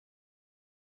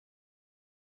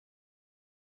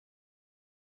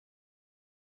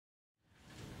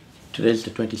Today's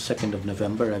the 22nd of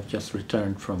November. I've just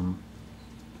returned from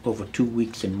over 2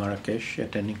 weeks in Marrakech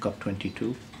attending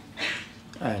COP22,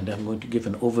 and I'm going to give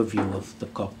an overview of the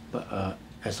COP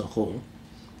as a whole.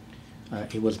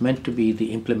 It was meant to be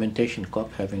the implementation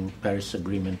COP, having Paris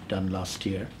Agreement done last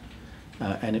year,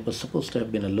 and it was supposed to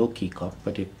have been a low-key COP,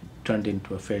 but it turned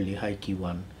into a fairly high-key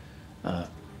one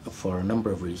for a number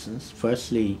of reasons.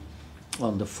 Firstly,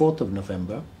 on the 4th of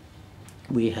November,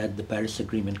 we had the Paris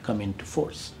Agreement come into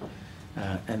force.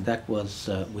 And that was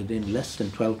within less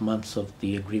than 12 months of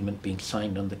the agreement being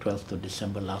signed on the 12th of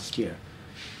December last year,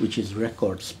 which is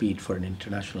record speed for an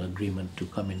international agreement to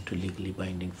come into legally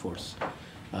binding force.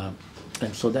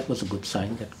 And so that was a good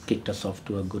sign. That kicked us off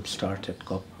to a good start at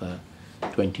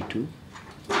COP22.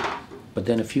 But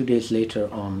then a few days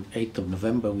later, on 8th of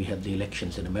November, we had the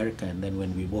elections in America, and then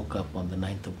when we woke up on the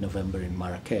 9th of November in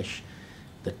Marrakech,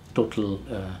 the total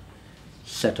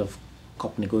set of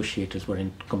COP negotiators were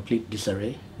in complete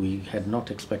disarray. We had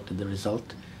not expected the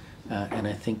result, and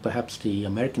I think perhaps the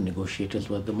American negotiators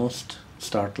were the most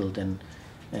startled and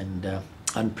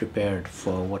unprepared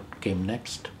for what came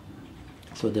next.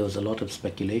 So there was a lot of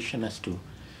speculation as to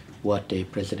what a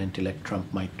President-elect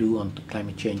Trump might do on the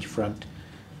climate change front.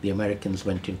 The Americans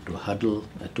went into a huddle.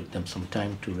 It took them some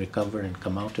time to recover and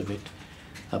come out of it.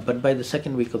 But by the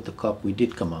second week of the COP, we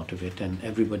did come out of it, and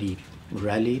everybody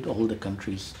rallied. All the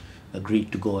countries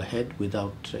agreed to go ahead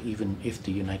without, even if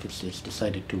the United States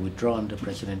decided to withdraw under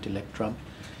President-elect Trump.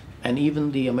 And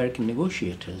even the American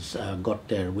negotiators got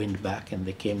their wind back, and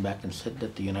they came back and said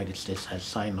that the United States has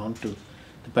signed on to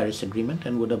the Paris Agreement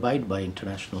and would abide by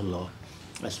international law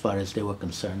as far as they were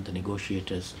concerned, the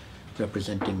negotiators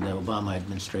representing the Obama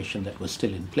administration that was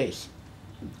still in place.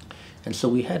 And so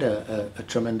we had a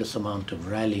tremendous amount of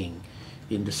rallying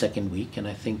in the second week, and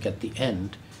I think at the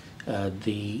end,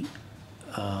 the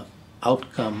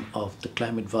outcome of the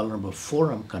Climate Vulnerable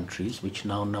Forum countries, which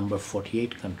now number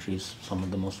 48 countries, some of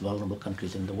the most vulnerable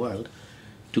countries in the world,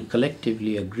 to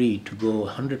collectively agree to go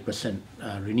 100%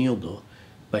 renewable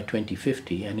by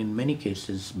 2050, and in many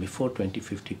cases before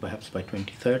 2050, perhaps by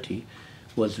 2030,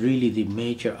 was really the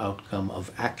major outcome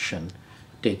of action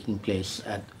taking place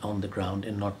on the ground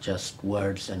and not just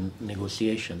words and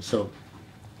negotiations. So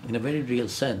in a very real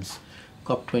sense,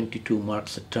 COP22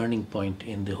 marks a turning point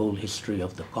in the whole history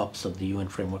of the COPs of the UN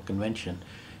Framework Convention,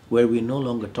 where we're no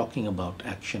longer talking about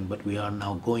action, but we are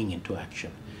now going into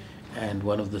action. And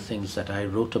one of the things that I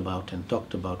wrote about and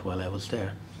talked about while I was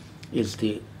there is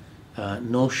the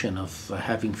notion of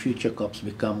having future COPs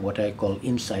become what I call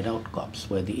inside-out COPs,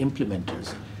 where the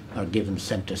implementers are given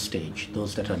center stage,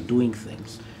 those that are doing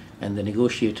things, and the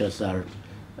negotiators are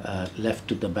left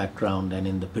to the background and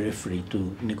in the periphery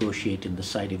to negotiate in the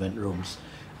side event rooms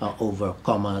over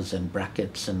commas and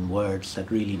brackets and words that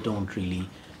really don't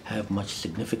have much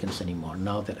significance anymore,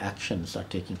 now that actions are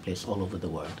taking place all over the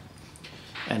world.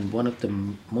 And one of the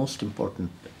most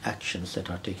important actions that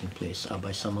are taking place are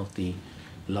by some of the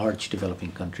large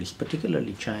developing countries,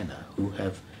 particularly China, who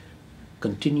have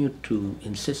continued to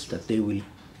insist that they will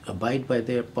abide by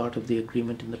their part of the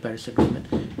agreement in the Paris Agreement,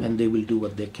 and they will do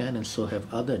what they can, and so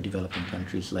have other developing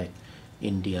countries like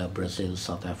India, Brazil,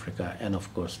 South Africa, and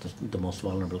of course the most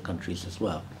vulnerable countries as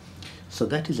well. So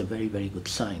that is a very, very good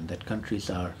sign that countries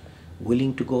are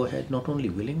willing to go ahead, not only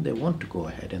willing, they want to go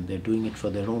ahead, and they're doing it for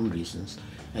their own reasons,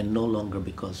 and no longer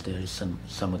because there is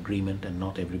some agreement and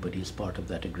not everybody is part of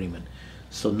that agreement.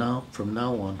 So now, from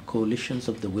now on, coalitions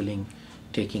of the willing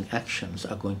taking actions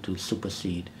are going to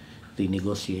supersede the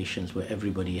negotiations where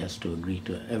everybody has to agree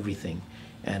to everything,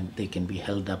 and they can be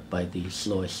held up by the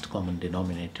slowest common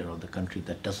denominator or the country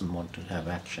that doesn't want to have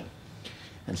action.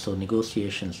 And so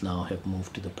negotiations now have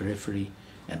moved to the periphery,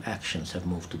 and actions have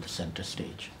moved to the center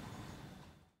stage.